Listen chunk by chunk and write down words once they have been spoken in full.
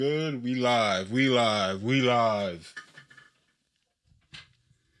Good, we live.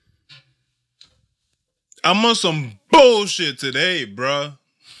 I'm on some bullshit today, bruh.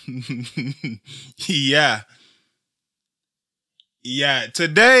 Yeah,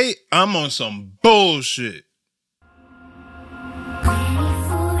 today I'm on some bullshit.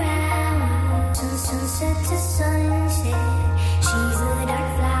 Sunset to sunset, she's a dark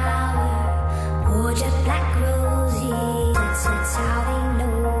flower, or jet black roses. That's how they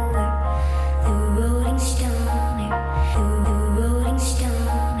know her. The Rolling Stone, the Rolling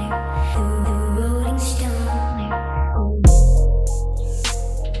Stone, the Rolling Stone.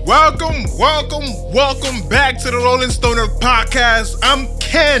 Welcome back to the Rolling Stoner podcast. I'm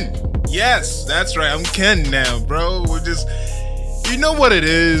Ken. Yes, that's right. I'm Ken now, bro. We're just, you know what it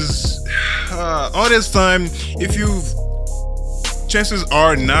is. All this time, chances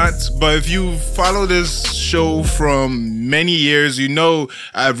are not, but if you follow this show from many years, you know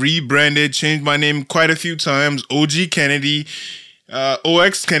I've rebranded, changed my name quite a few times. OG Kennedy,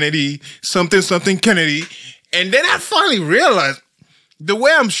 OX Kennedy, something Kennedy. And then I finally realized the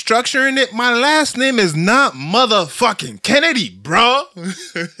way I'm structuring it, my last name is not motherfucking Kennedy, bro.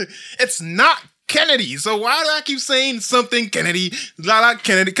 It's not Kennedy. So why do I keep saying something Kennedy, la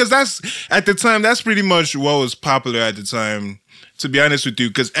Kennedy? Because at the time, that's pretty much what was popular at the time, to be honest with you.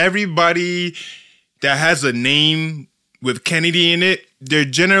 Because everybody that has a name with Kennedy in it, they're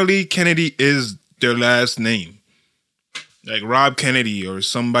generally, Kennedy is their last name. Like Rob Kennedy or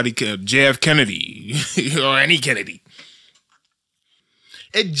somebody, JF Kennedy or any Kennedy.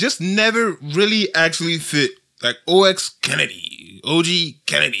 It just never really actually fit. Like OX Kennedy, OG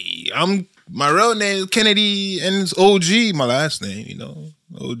Kennedy. My real name is Kennedy, and it's OG, my last name, you know.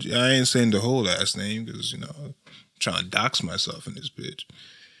 OG. I ain't saying the whole last name because, you know, I'm trying to dox myself in this bitch.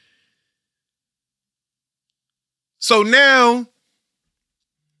 So now,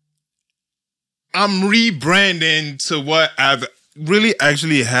 I'm rebranding to what I've really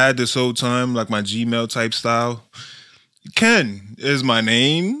actually had this whole time, like my Gmail type style. Ken is my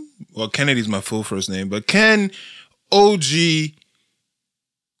name. Well, Kennedy's my full first name, but Ken OG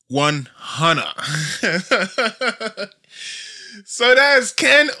 100. So that's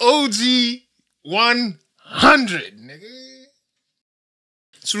Ken OG 100, nigga.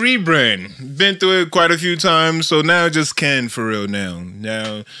 It's rebrand. Been through it quite a few times, so now just Ken for real now.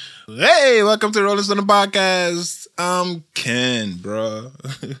 Now, hey, welcome to the Rolling Stoner podcast. I'm Ken, bro.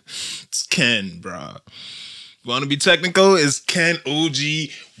 It's Ken, bro. Want to be technical? It's Ken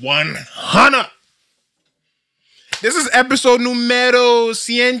OG 100. This is episode numero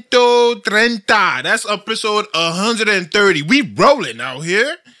 130. That's episode 130. We rolling out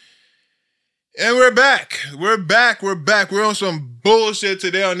here. And we're back. We're on some bullshit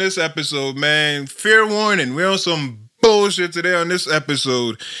today on this episode, man. Fair warning. We're on some bullshit today on this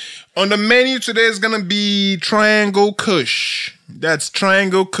episode. On the menu today is going to be Triangle Kush. That's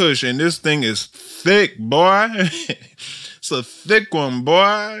Triangle Kush. And this thing is thick, boy. It's a thick one,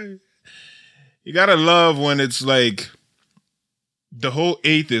 boy. You gotta love when it's like the whole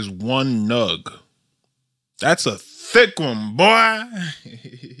eighth is one nug. That's a thick one, boy.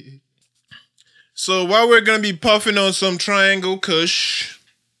 So while we're gonna be puffing on some Triangle Kush,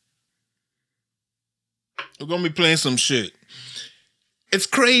 we're gonna be playing some shit. It's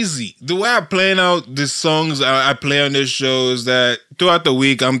crazy. The way I'm playing out the songs I play on this show is that throughout the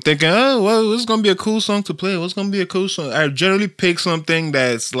week, I'm thinking, oh, well, what's going to be a cool song to play? What's going to be a cool song? I generally pick something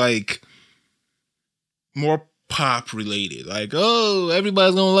that's like more pop related. Like, oh,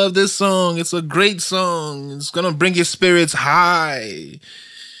 everybody's going to love this song. It's a great song. It's going to bring your spirits high.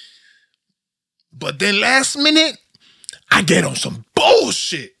 But then last minute, I get on some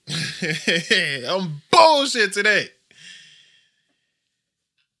bullshit. I'm bullshit today.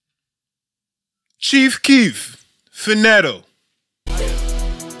 Chief Keef, Finetto.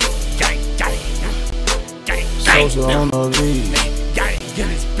 Social on the lead.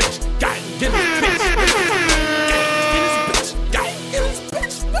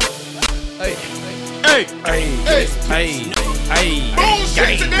 Hey.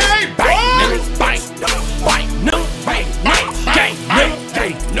 Bullshit today, boy.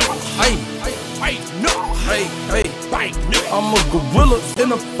 I'm a gorilla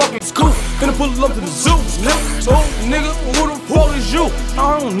in a fucking school. Finna pull up to the zoo, nigga. So, nigga, who the fuck is you? I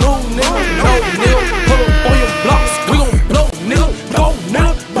don't know, nigga. No, nigga. Pull up on your blocks. We gon' blow, nigga. Go,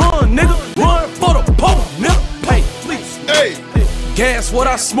 nigga. Run, nigga. Run for the pole, nigga. Hey, please. Hey. Gas what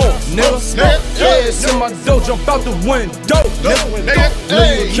I smoke, nigga. Gas in my dough, jump out the window, nigga.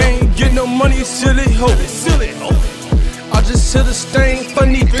 Hey. Can't get no money, silly hoe. I just hit a stain,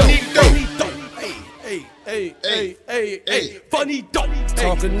 funny dope. Hey, funny dope.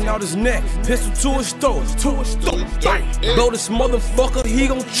 talking out his neck, pistol to his throat, blow this motherfucker, he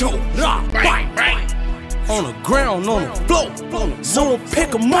gon' choke. On the ground, on the floor, so don't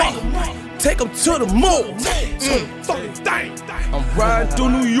pick him up, take him to the mall. I'm riding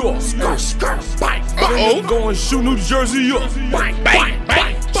through New York, I'm going shoot New Jersey up.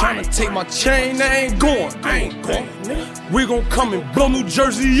 Tryna take my chain, they ain't going. We gon' come and blow New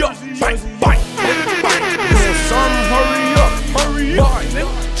Jersey up. Son, hurry up.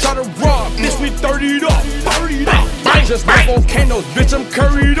 Try to rob, bitch, me 30'd up. Just like volcanoes, bitch, I'm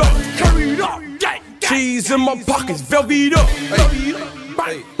curried up. Cheese in my pockets, velvet up.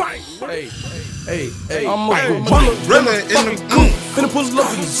 I'm a gorilla in the coop. Finna pull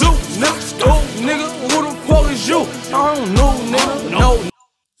up in the zoo, nigga. Oh, nigga, who the fuck is you? I don't know, nigga. No.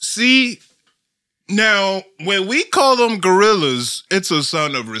 See, now, when we call them gorillas, it's a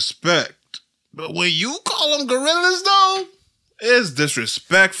sign of respect. But when you call them gorillas, though, it's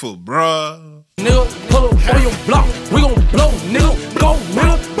disrespectful, bruh. Nigga, pull up on your block. We gon' blow, nigga. Go,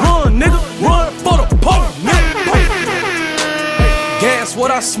 nigga. Run, nigga. Run for the pole, nigga. Gas what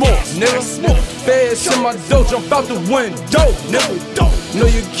I smoke, nigga. Feds in my dough, jump out the window, nigga. No,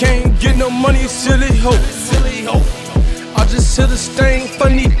 you can't get no money, silly hoe. I just hit a stain,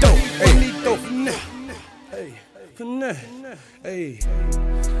 finito. Hey,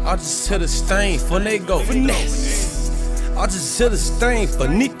 I just hit a stain, finnego. I just hit a stain,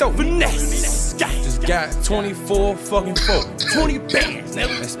 finito. Just got 24 fucking folk. 20 bands,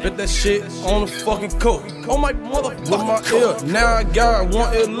 nigga. Spit that shit on the fucking coat. Oh my motherfucker. With my ear, now I got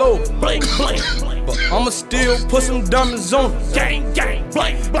one ear low. Bling, bling. But I'ma still put some diamonds on it. Gang,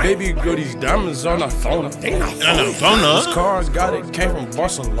 bling. Baby girl, these diamonds are not phony. This car I got it came from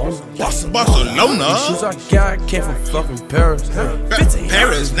Barcelona. These shoes I got came from fucking Paris.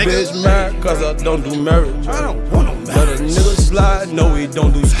 Paris, nigga. Bitch mad cause I don't do marriage. I don't want no marriage. Let a nigga slide, no we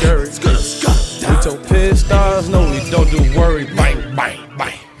don't do scary. We told piss stars, no we don't do worry. Bang.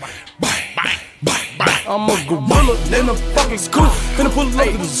 I'm a gorilla in the fucking school. Finna pull up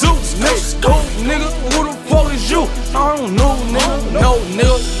to the zoo. Nigga, go, nigga, who the fuck is you? I don't know, nigga. No,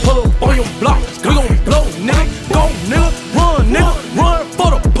 nigga, pull up on your block. We gon' blow, nigga. Go, nigga, run for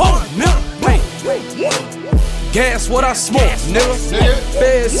the pole, nigga. Gas what I smoke, nigga.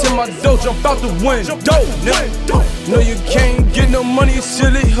 Feds in my dough, jump out the window, nigga. No, you can't get no money,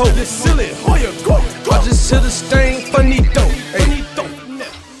 silly hoe. I just hit a stain, finito.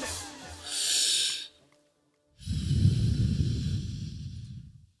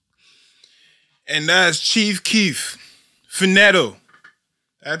 And that's Chief Keef, Finetto.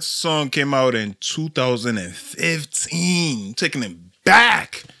 That song came out in 2015. Taking it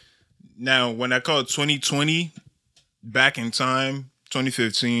back. Now, when I call it 2020, back in time,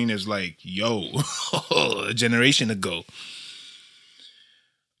 2015 is like, yo, a generation ago.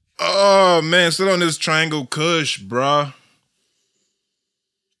 Oh, man, still on this Triangle Kush, bruh.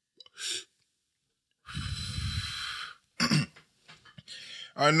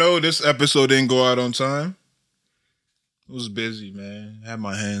 I know this episode didn't go out on time. I was busy, man. I had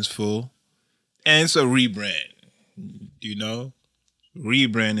my hands full. And it's a rebrand. You know?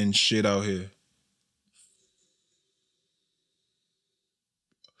 Rebranding shit out here.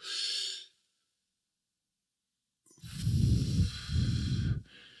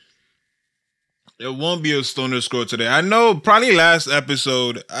 There won't be a stoner score today. I know probably last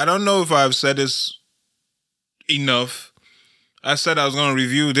episode, I don't know if I've said this enough. I said I was going to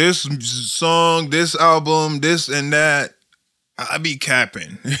review this song, this album, this and that. I be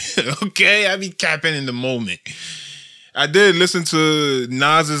capping. Okay? I be capping in the moment. I did listen to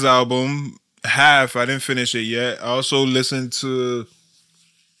Nas's album, Half. I didn't finish it yet. I also listened to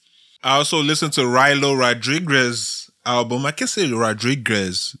Rilo Rodriguez's album. I can say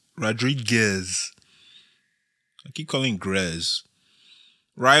Rodriguez. I keep calling Grez.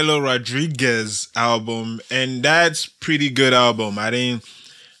 Rilo Rodriguez album, and that's pretty good album. I'm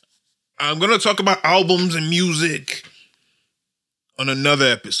gonna talk about albums and music on another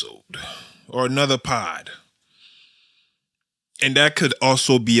episode or another pod. And that could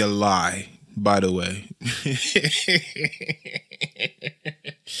also be a lie, by the way.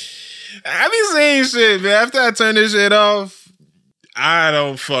 I be saying shit, man. After I turn this shit off, I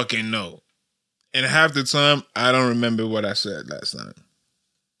don't fucking know. And half the time, I don't remember what I said last time.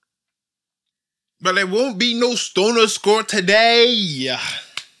 But there won't be no stoner score today.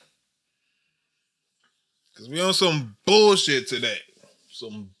 Because we on some bullshit today.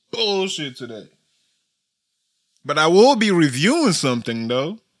 But I will be reviewing something,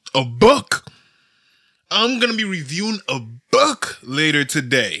 though. A book. I'm going to be reviewing a book later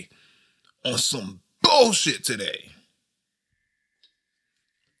today. On some bullshit today.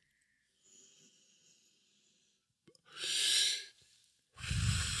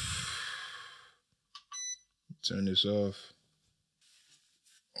 Turn this off.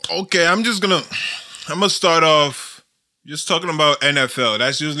 Okay, I'm gonna start off just talking about NFL.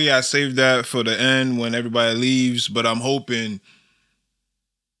 That's usually I save that for the end when everybody leaves, but I'm hoping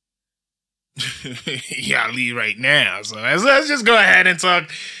y'all leave right now. So let's just go ahead and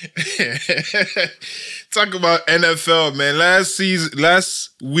talk talk about NFL, man. Last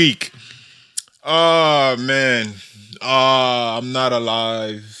week. Oh man. I'm not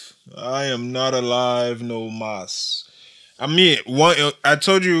alive. I am not alive no mas. I mean, I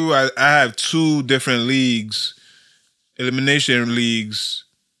told you I have 2 different leagues, elimination leagues.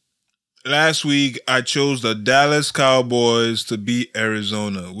 Last week, I chose the Dallas Cowboys to beat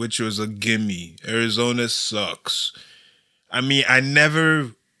Arizona, which was a gimme. Arizona sucks. I mean, I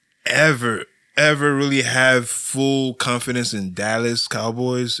never, ever, ever really have full confidence in Dallas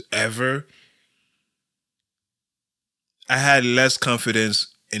Cowboys, ever. I had less confidence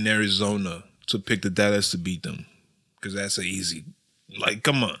in Arizona to pick the Dallas to beat them. Because that's an easy, like,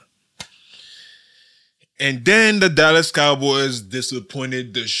 come on. And then the Dallas Cowboys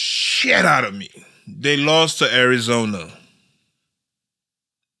disappointed the shit out of me. They lost to Arizona.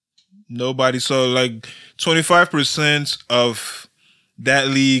 Nobody saw, like, 25% of that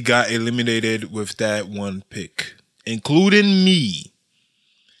league got eliminated with that one pick. Including me.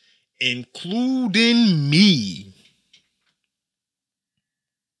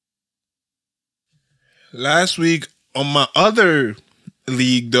 Last week, on my other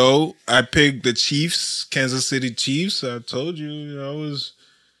league, though, I picked the Chiefs, Kansas City Chiefs. I told you,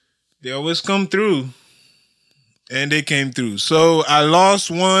 they always come through. And they came through. So I lost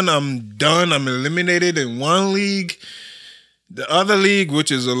one. I'm done. I'm eliminated in one league. The other league,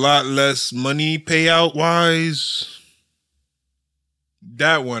 which is a lot less money payout-wise,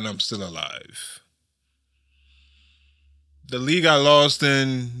 that one I'm still alive. The league I lost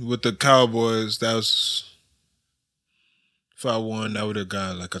in with the Cowboys, that was... If I won, I would have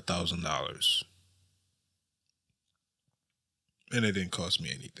got like $1,000. And it didn't cost me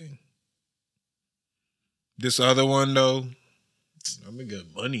anything. This other one, though, I'm going to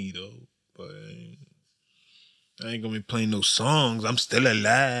get money, though. But I ain't going to be playing no songs. I'm still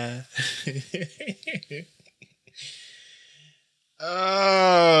alive.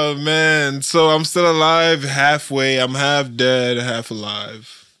 Oh, man. So I'm still alive halfway. I'm half dead, half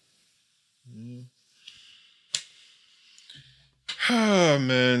alive. Oh,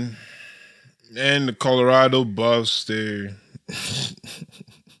 man. And the Colorado Buffs, they're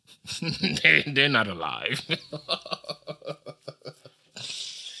not alive.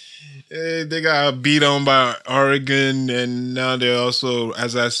 They got beat on by Oregon, and now they're also,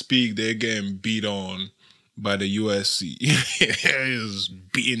 as I speak, they're getting beat on by the USC.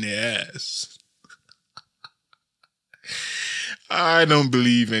 Just beating their ass. I don't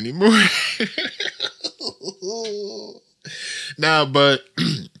believe anymore. Nah, but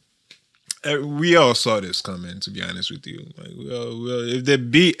we all saw this coming, to be honest with you. Like, if they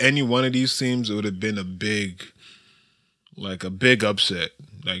beat any one of these teams, it would have been a big upset.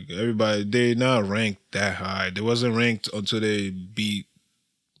 Like, everybody, they're not ranked that high. They wasn't ranked until they beat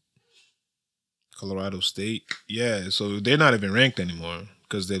Colorado State. Yeah, so they're not even ranked anymore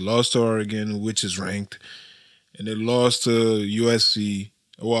because they lost to Oregon, which is ranked, and they lost to USC.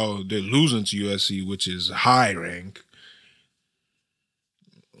 Well, they're losing to USC, which is high rank.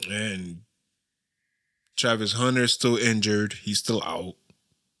 And Travis Hunter's still injured. He's still out.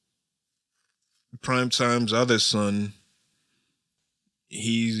 Primetime's other son,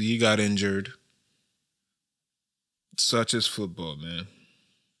 he got injured. Such is football, man.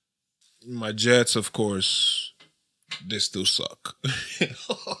 My Jets, of course, they still suck. They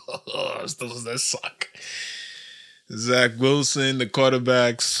suck. Zach Wilson, the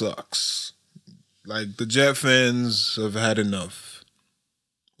quarterback, sucks. Like, the Jet fans have had enough.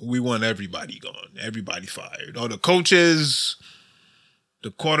 We want everybody gone. Everybody fired. All the coaches,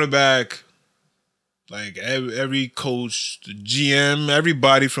 the quarterback, like every coach, the GM,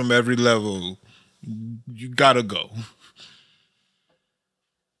 everybody from every level, you gotta go.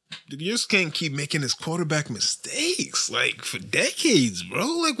 You just can't keep making this quarterback mistakes, like, for decades, bro.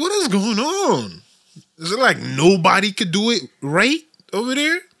 Like, what is going on? Is it like nobody could do it right over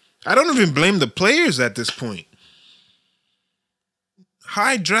there? I don't even blame the players at this point.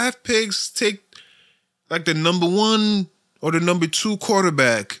 High draft picks take like the number 1 or the number 2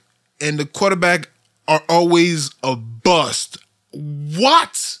 quarterback, and the quarterback are always a bust.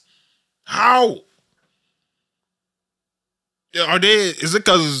 What? How? Is it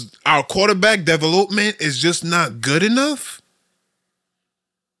because our quarterback development is just not good enough?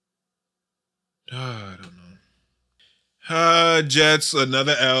 I don't know. Jets,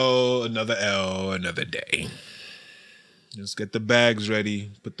 another L, another day. Let's get the bags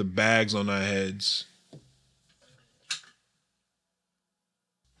ready. Put the bags on our heads.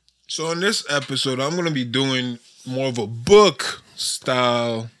 So in this episode, I'm going to be doing more of a book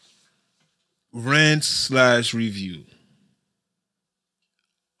style rant/review.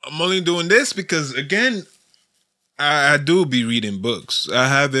 I'm only doing this because, again, I do be reading books. I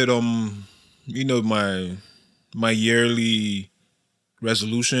have it on, my yearly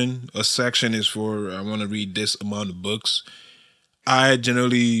resolution. A section is for I want to read this amount of books. I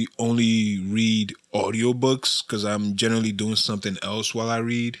generally only read audiobooks because I'm generally doing something else while I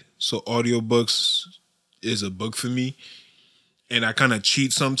read. So audiobooks is a book for me. And I kind of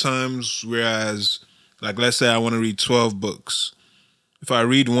cheat sometimes, whereas, like, let's say I want to read 12 books. If I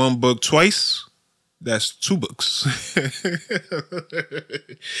read one book twice, that's 2 books.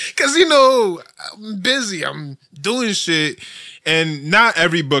 Because, I'm busy. I'm doing shit. And not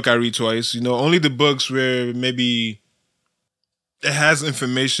every book I read twice. Only the books where maybe it has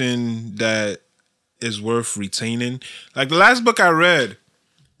information that is worth retaining. Like the last book I read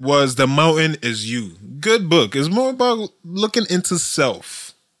was The Mountain Is You. Good book. It's more about looking into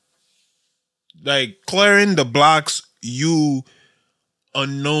self. Like clearing the blocks you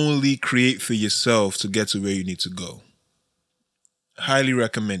unknowingly create for yourself to get to where you need to go. Highly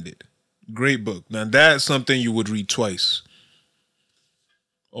recommended. Great book. Now that's something you would read twice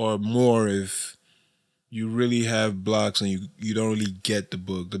or more if you really have blocks and you don't really get the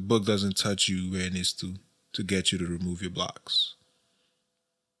book. The book doesn't touch you where it needs to get you to remove your blocks.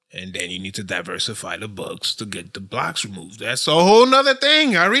 And then you need to diversify the books to get the blocks removed. That's a whole nother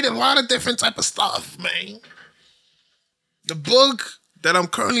thing. I read a lot of different type of stuff, man. The book that I'm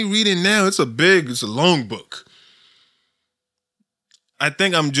currently reading now, it's a long book. I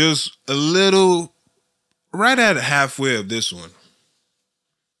think I'm just a little right at halfway of this one.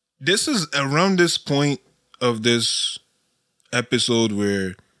 This is around this point of this episode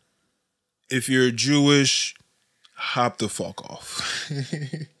where if you're Jewish, hop the fuck off.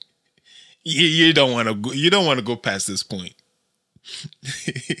 You don't want to go. You don't want to go past this point.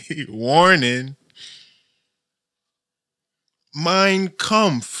 Warning. Mein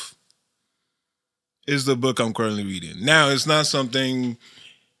Kampf is the book I'm currently reading. Now, it's not something.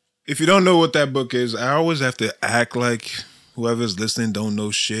 If you don't know what that book is, I always have to act like whoever's listening don't know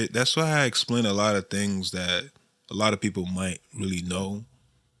shit. That's why I explain a lot of things that a lot of people might really know.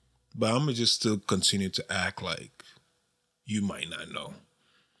 But I'm going to just still continue to act like you might not know.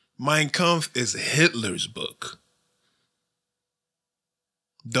 Mein Kampf is Hitler's book.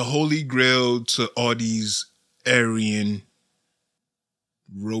 The holy grail to all these Aryan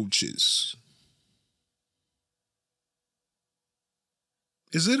roaches.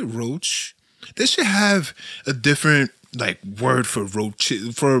 Is it a roach? They should have a different word for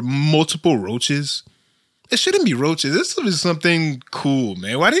roaches, for multiple roaches. It shouldn't be roaches. This should be something cool,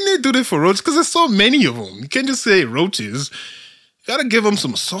 man. Why didn't they do this for roaches? Because there's so many of them. You can't just say roaches. You gotta give them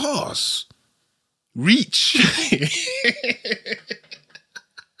some sauce. Reach.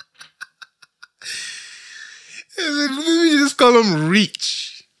 Maybe you just call them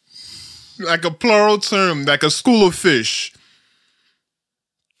reach. Like a plural term, like a school of fish.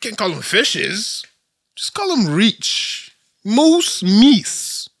 Can't call them fishes. Just call them reach. Moose,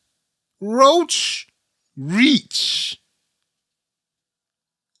 meese. Roach, reach.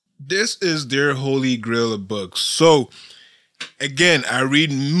 This is their holy grail of books. So, again, I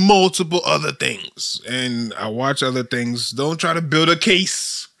read multiple other things and I watch other things. Don't try to build a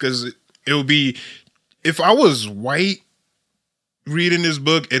case because it'll be, if I was white reading this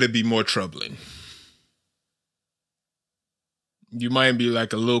book, it'd be more troubling. You might be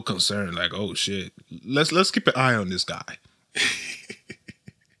like a little concerned, like, oh shit, let's keep an eye on this guy.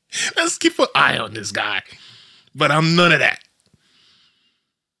 Let's keep an eye on this guy. But I'm none of that.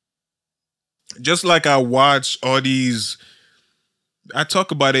 Just like I watch all these, I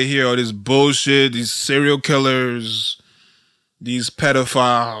talk about it here, all this bullshit, these serial killers, these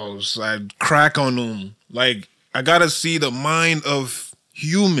pedophiles, I crack on them. Like, I gotta see the mind of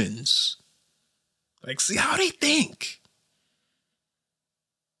humans. Like, see how they think.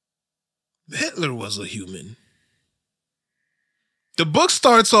 Hitler was a human. The book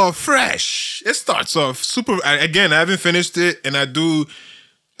starts off fresh. It starts off super. Again, I haven't finished it, and I do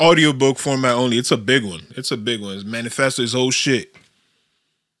audiobook format only. It's a big one. It's manifesto his whole shit.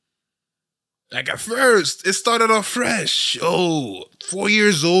 Like at first, it started off fresh. Oh, 4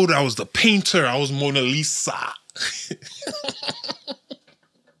 years old, I was the painter. I was Mona Lisa.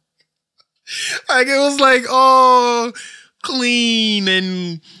 Like it was like all clean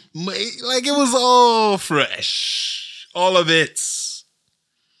and like it was all fresh. All of it.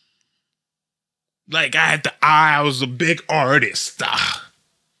 Like, I had the eye. I was a big artist.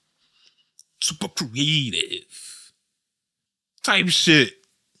 Super creative. Type shit.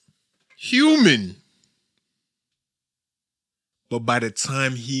 Human. But by the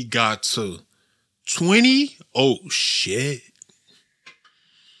time he got to 20, oh shit.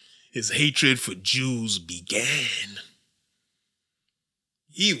 His hatred for Jews began.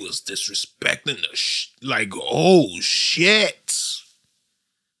 He was disrespecting the like, oh shit.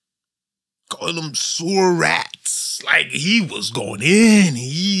 Calling them sewer rats. Like, he was going in.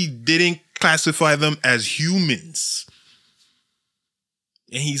 He didn't classify them as humans.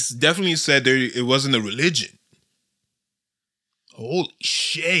 And he's definitely said it wasn't a religion. Holy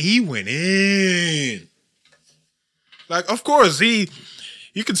shit, he went in. Like, of course, you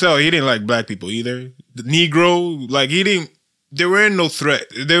could tell he didn't like black people either. The Negro, like, they were no threat.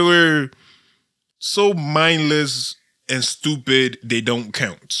 They were so mindless and stupid, they don't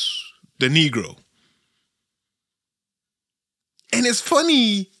count. The Negro. And it's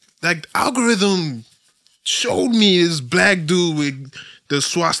funny, like, the algorithm showed me this black dude with the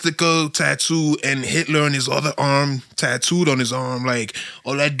swastika tattoo and Hitler on his other arm, tattooed on his arm, like,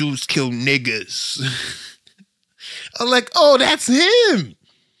 all that dude's kill niggas. I'm like, oh, that's him.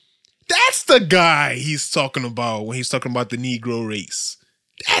 That's the guy he's talking about when he's talking about the Negro race.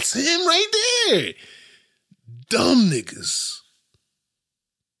 That's him right there. Dumb niggas.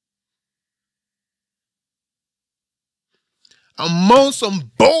 I'm on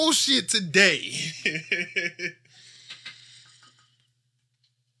some bullshit today.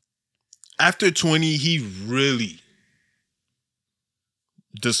 After 20, he really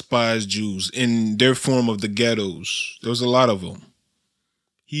despised Jews in their form of the ghettos. There was a lot of them.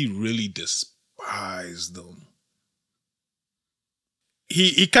 He really despised them.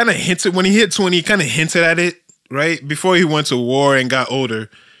 He kind of hinted, when he hit 20, he kind of hinted at it, right? Before he went to war and got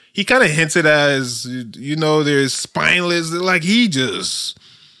older. He kind of hinted as, you know, there's spineless. Like, the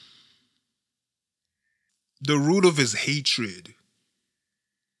root of his hatred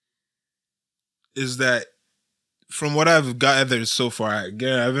is that, from what I've gathered so far,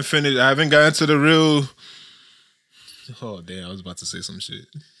 again, I haven't gotten to the real, oh damn, I was about to say some shit.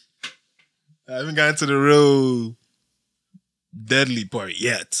 I haven't gotten to the real deadly part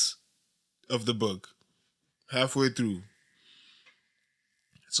yet of the book. Halfway through.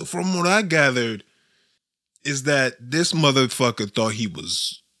 So from what I gathered is that this motherfucker thought he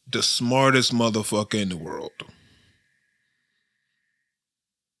was the smartest motherfucker in the world.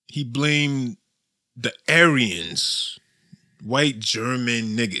 He blamed the Aryans, white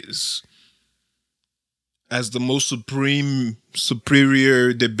German niggas, as the most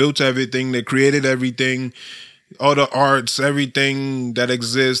superior. They built everything. They created everything. All the arts, everything that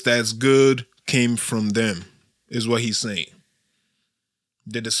exists that's good came from them, is what he's saying.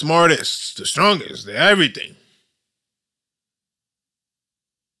 They're the smartest, the strongest, they're everything.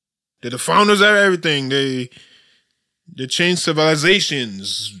 They're the founders of everything. They change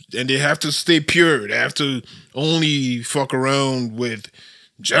civilizations, and they have to stay pure. They have to only fuck around with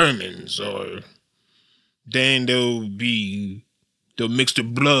Germans, or then they'll mix their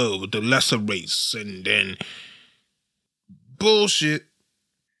blood with the lesser race, and then bullshit.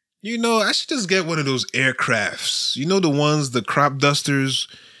 You know, I should just get one of those aircrafts. You know, the ones, the crop dusters.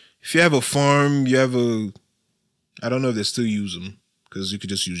 If you have a farm, I don't know if they still use them, because you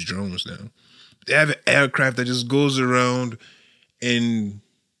could just use drones now. They have an aircraft that just goes around and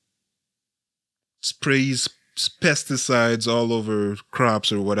sprays pesticides all over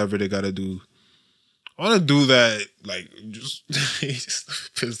crops or whatever they gotta do. I want to do that, like, just piss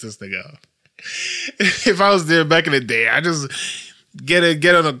this thing off. If I was there back in the day, I just get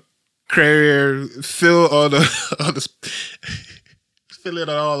on a carrier, fill it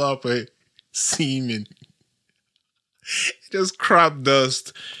all up with semen. Just crop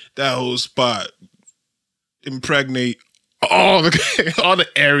dust that whole spot. Impregnate all the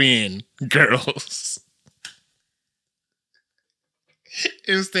Aryan girls.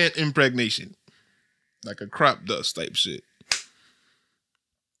 Instant impregnation. Like a crop dust type shit.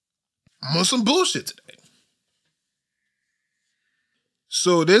 I'm on some bullshit today.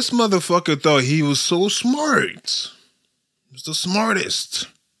 So this motherfucker thought he was so smart. He was the smartest.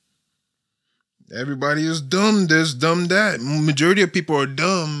 Everybody is dumb this, dumb that. Majority of people are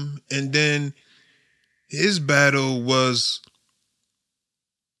dumb. And then his battle was,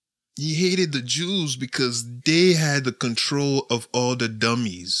 he hated the Jews because they had the control of all the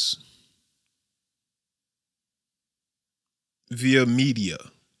dummies. Via media,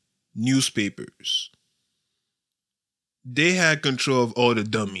 newspapers. They had control of all the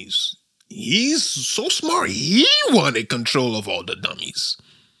dummies. He's so smart. He wanted control of all the dummies.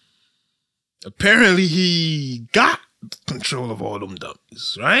 Apparently he got control of all them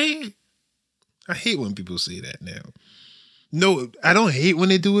dummies, right? I hate when people say that now. No, I don't hate when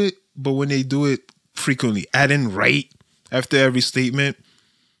they do it, but when they do it frequently, adding right after every statement,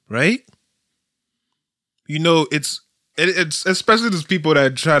 right? You know, it's especially those people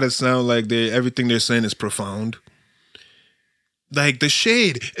that try to sound like everything they're saying is profound. Like the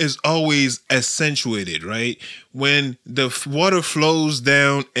shade is always accentuated, right? When the water flows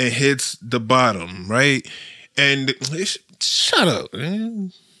down and hits the bottom, right? And shut up,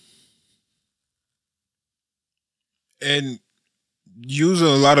 man. And using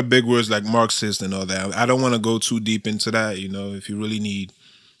a lot of big words like Marxist and all that. I don't want to go too deep into that. You know, if you really need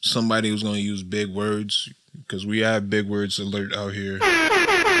somebody who's going to use big words, because we have big words alert out here.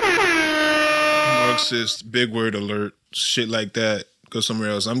 Marxist, big word alert, shit like that. Go somewhere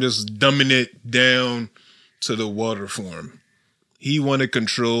else. I'm just dumbing it down to the water form. He wanted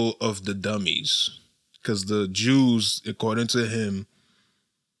control of the dummies because the Jews, according to him,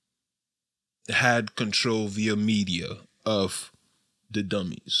 had control via media of the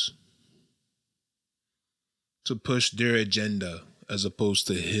dummies to push their agenda as opposed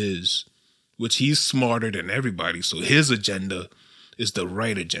to his, which he's smarter than everybody. So his agenda is the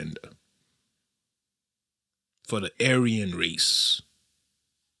right agenda for the Aryan race.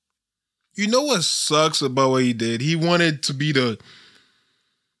 You know what sucks about what he did? He wanted to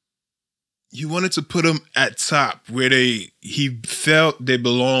put them at top where he felt they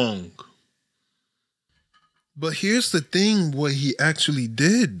belong. But here's the thing, what he actually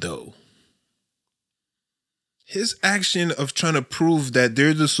did though. His action of trying to prove that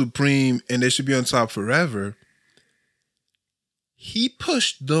they're the supreme and they should be on top forever, he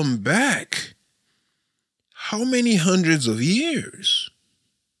pushed them back how many hundreds of years?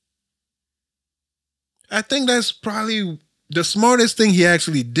 I think that's probably the smartest thing he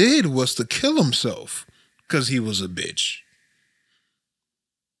actually did was to kill himself because he was a bitch.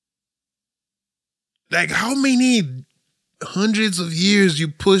 Like how many hundreds of years you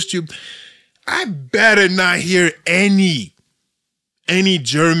pushed you? I better not hear any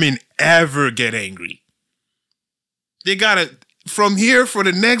German ever get angry. They gotta, from here for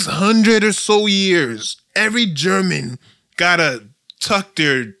the next 100 or so years, every German gotta tuck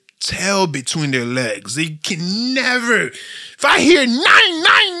their tail between their legs. They can never. If I hear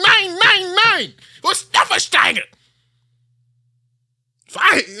 99999, what's Stuffersteiger?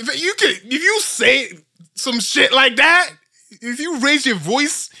 If you say some shit like that, if you raise your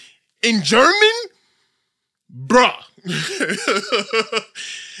voice in German, bruh,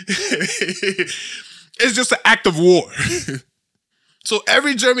 it's just an act of war. So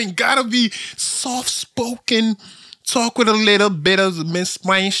every German gotta be soft-spoken, talk with a little bit of Miss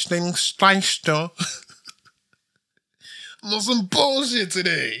Steinster. I'm on some bullshit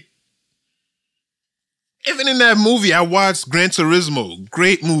today. Even in that movie, I watched Gran Turismo.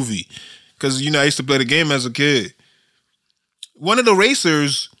 Great movie. Because, I used to play the game as a kid. One of the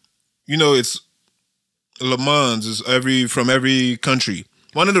racers, it's Le Mans, is from every country.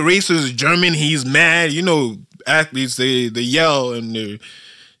 One of the racers is German. He's mad. Athletes, they yell and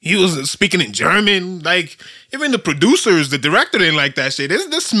he was speaking in German. Like, even the producers, the director didn't like that shit.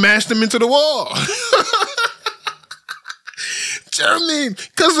 They smashed him into the wall. German,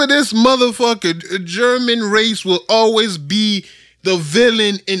 because of this motherfucker, German race will always be the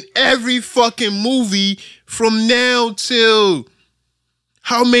villain in every fucking movie from now till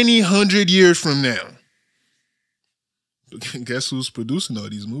how many 100 years from now? Guess who's producing all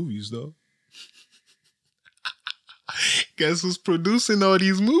these movies, though? Guess who's producing all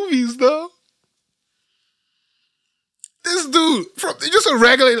these movies, though? This dude, from just a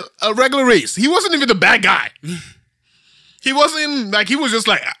regular race. He wasn't even the bad guy. He wasn't he was just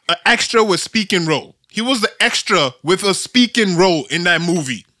like an extra with speaking role. He was the extra with a speaking role in that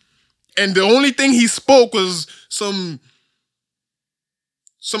movie. And the only thing he spoke was some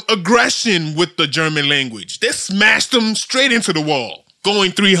aggression with the German language. They smashed him straight into the wall,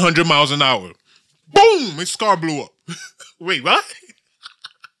 going 300 miles an hour. Boom! His car blew up. Wait, what?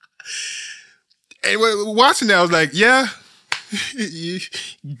 And watching that, I was like, yeah, you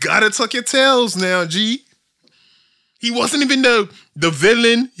gotta tuck your tails now, G. He wasn't even the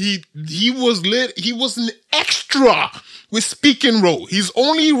villain. He was lit. He was an extra with speaking role. His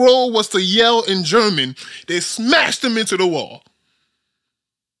only role was to yell in German. They smashed him into the wall.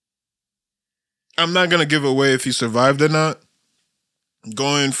 I'm not gonna give away if he survived or not.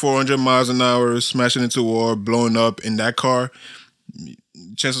 Going 400 miles an hour, smashing into a wall, blowing up in that car.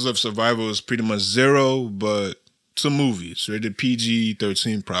 Chances of survival is pretty much zero, but it's a movie. It's rated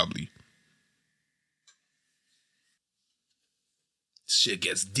PG-13 probably. Shit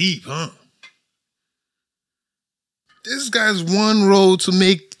gets deep, huh? This guy's one role to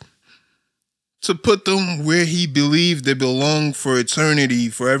put them where he believed they belong for eternity,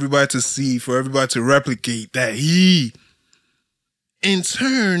 for everybody to see, for everybody to replicate, that he, in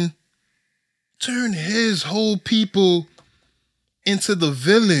turn, turned his whole people into the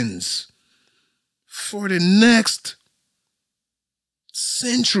villains for the next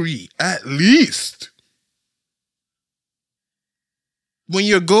century, at least. When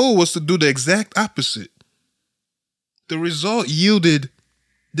your goal was to do the exact opposite, the result yielded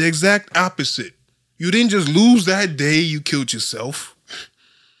the exact opposite. You didn't just lose that day you killed yourself.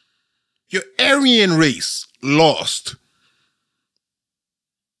 Your Aryan race lost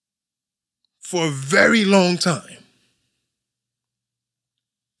for a very long time.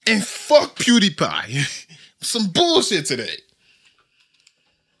 And fuck PewDiePie. Some bullshit today.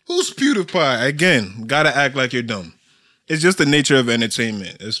 Who's PewDiePie? Again, gotta act like you're dumb. It's just the nature of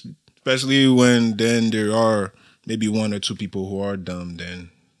entertainment, especially when then there are maybe one or two people who are dumb, then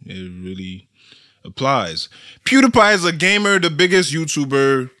it really applies. PewDiePie is a gamer, the biggest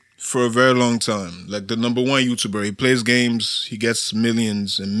YouTuber for a very long time. Like the number one YouTuber. He plays games, he gets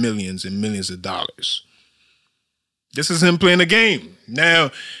millions and millions and millions of dollars. This is him playing a game.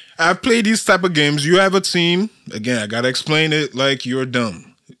 Now, I've played these type of games. You have a team. Again, I gotta explain it like you're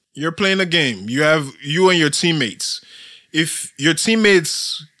dumb. You're playing a game. You have you and your teammates. If your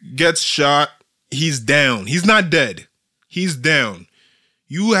teammates gets shot, he's down. He's not dead. He's down.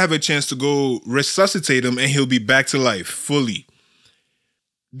 You have a chance to go resuscitate him and he'll be back to life fully.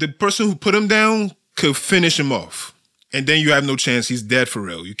 The person who put him down could finish him off. And then you have no chance. He's dead for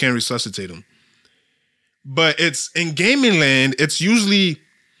real. You can't resuscitate him. But it's in gaming land, that's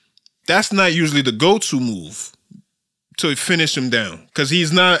not usually the go-to move to finish him down. Because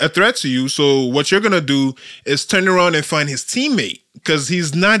he's not a threat to you. So what you're going to do is turn around and find his teammate. Because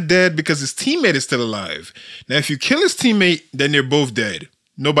he's not dead because his teammate is still alive. Now, if you kill his teammate, then they're both dead.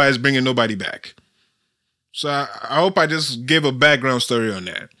 Nobody's bringing nobody back. So I hope I just gave a background story on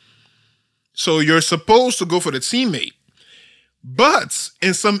that. So you're supposed to go for the teammate. But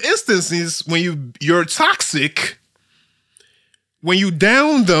in some instances, when you're toxic, when you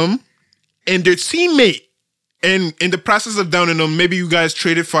down them and their teammate, and in the process of downing them, maybe you guys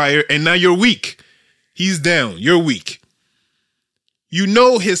traded fire and now you're weak. He's down. You're weak. You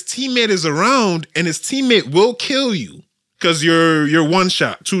know his teammate is around and his teammate will kill you because you're one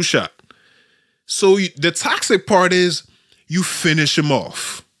shot, two shot. So the toxic part is you finish him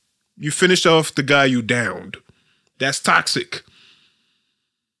off. You finish off the guy you downed. That's toxic.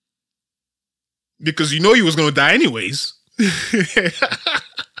 Because you know you was going to die anyways.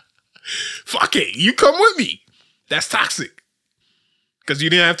 Fuck it. You come with me. That's toxic. Because you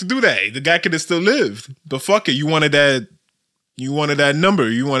didn't have to do that. The guy could have still lived. But fuck it. You wanted that number.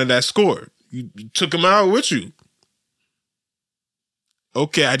 You wanted that score. You took him out with you.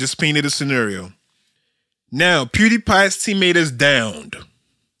 Okay, I just painted a scenario. Now, PewDiePie's teammate is downed.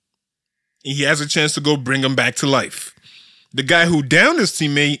 He has a chance to go bring him back to life. The guy who downed his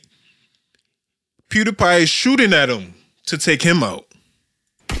teammate, PewDiePie is shooting at him to take him out.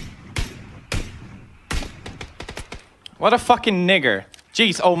 What a fucking nigger.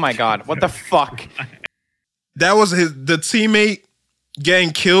 Jeez, oh my god, what the fuck? That was the teammate getting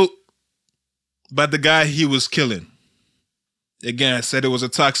killed by the guy he was killing. Again, I said it was a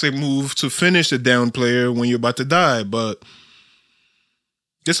toxic move to finish a down player when you're about to die, but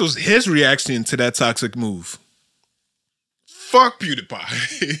this was his reaction to that toxic move. Fuck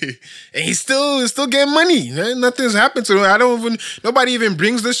PewDiePie. And he's still getting money. Nothing's happened to him. Nobody even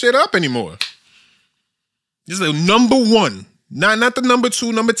brings this shit up anymore. This is the number one. Not the number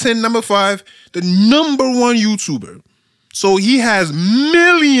 2, number 10, number 5. The number 1 YouTuber. So he has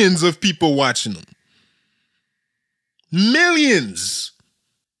millions of people watching him. Millions.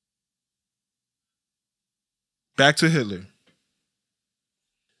 Back to Hitler.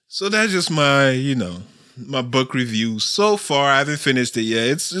 So that's just my, my book review. So far, I haven't finished it yet.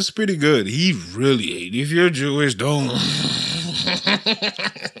 It's pretty good. He really ate. If you're Jewish, don't.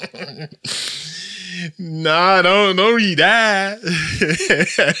 Nah, don't read that.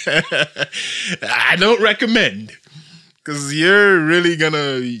 I don't recommend. Because you're really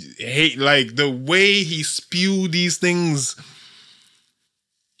gonna hate, like, the way he spewed these things.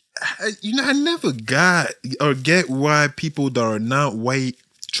 I never got or get why people that are not white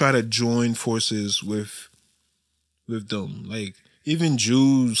try to join forces with them. Like, even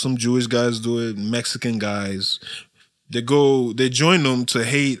Jews, some Jewish guys do it, Mexican guys. They join them to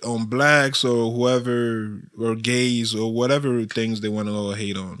hate on blacks or whoever, or gays or whatever things they want to all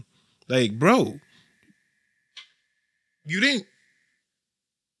hate on. Like, bro, you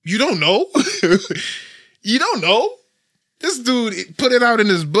don't know? You don't know? This dude put it out in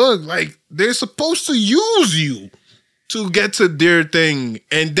his book. Like, they're supposed to use you to get to their thing.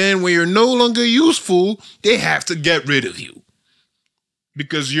 And then when you're no longer useful, they have to get rid of you.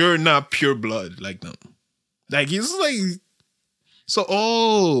 Because you're not pure blood like them. Like, it's like...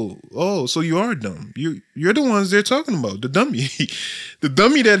 So, so you are dumb. You're the ones they're talking about. The dummy. The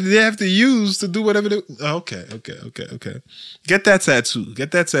dummy that they have to use to do whatever they... Okay. Get that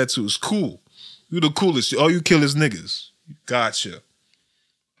tattoo. It's cool. You're the coolest. All you kill is niggas. Gotcha.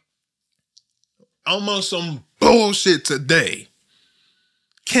 I'm on some bullshit today.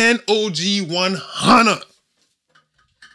 Can OG 100